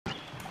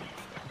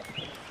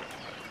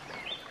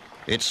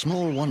It's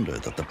small wonder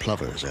that the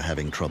plovers are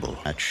having trouble.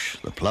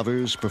 The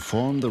plovers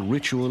perform the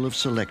ritual of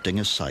selecting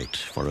a site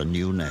for a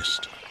new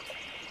nest.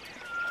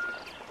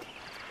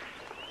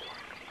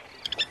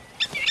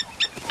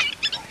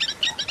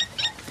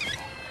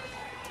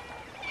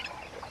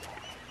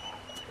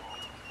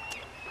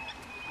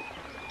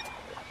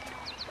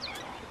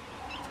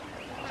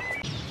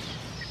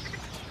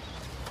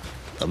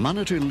 The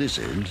monitor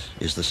lizard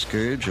is the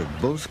scourge of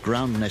both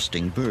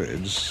ground-nesting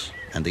birds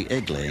and the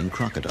egg-laying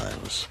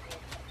crocodiles.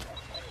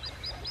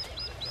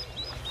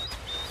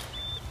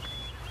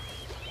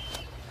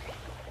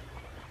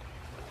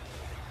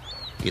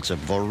 It's a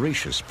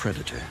voracious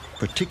predator,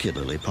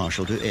 particularly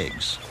partial to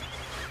eggs.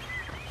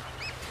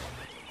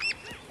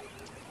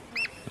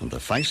 And the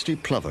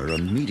feisty plover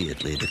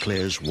immediately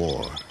declares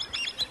war.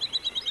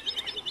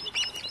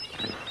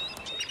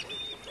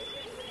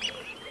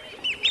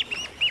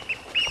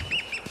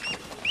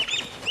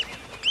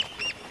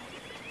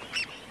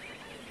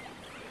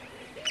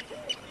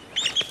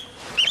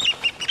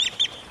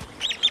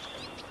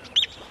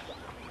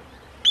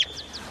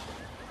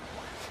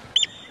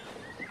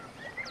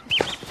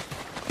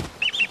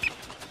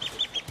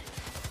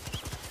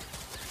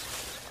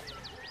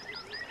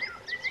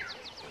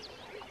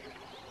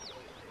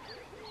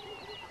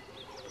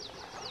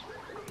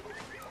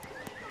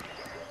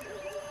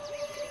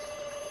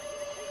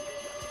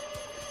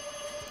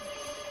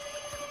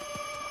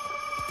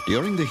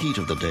 During the heat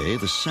of the day,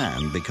 the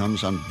sand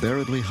becomes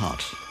unbearably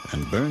hot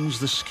and burns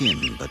the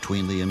skin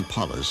between the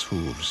impala's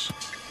hooves.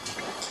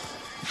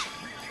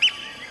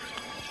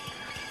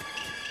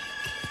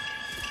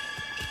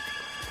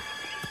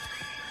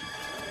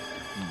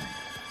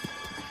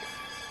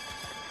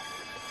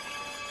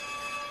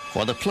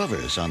 For the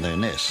plovers on their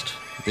nest,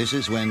 this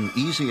is when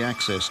easy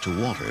access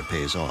to water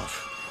pays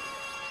off.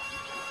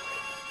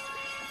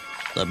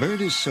 The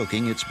bird is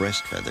soaking its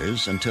breast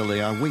feathers until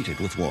they are weighted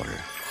with water.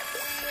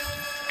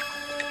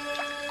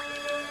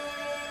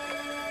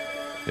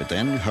 It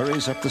then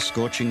hurries up the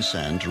scorching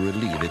sand to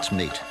relieve its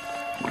mate.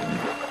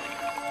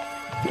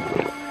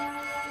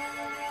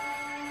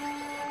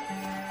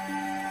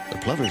 The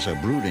plovers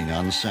are brooding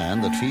on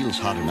sand that feels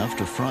hot enough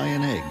to fry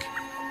an egg,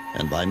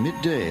 and by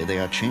midday they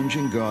are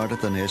changing guard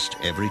at the nest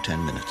every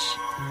 10 minutes.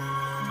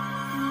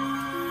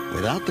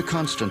 Without the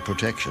constant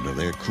protection of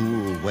their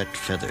cool, wet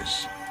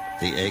feathers,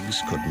 the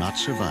eggs could not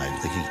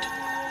survive the heat.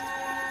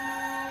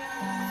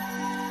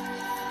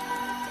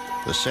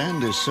 The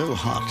sand is so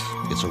hot,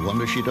 it's a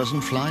wonder she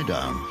doesn't fly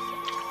down.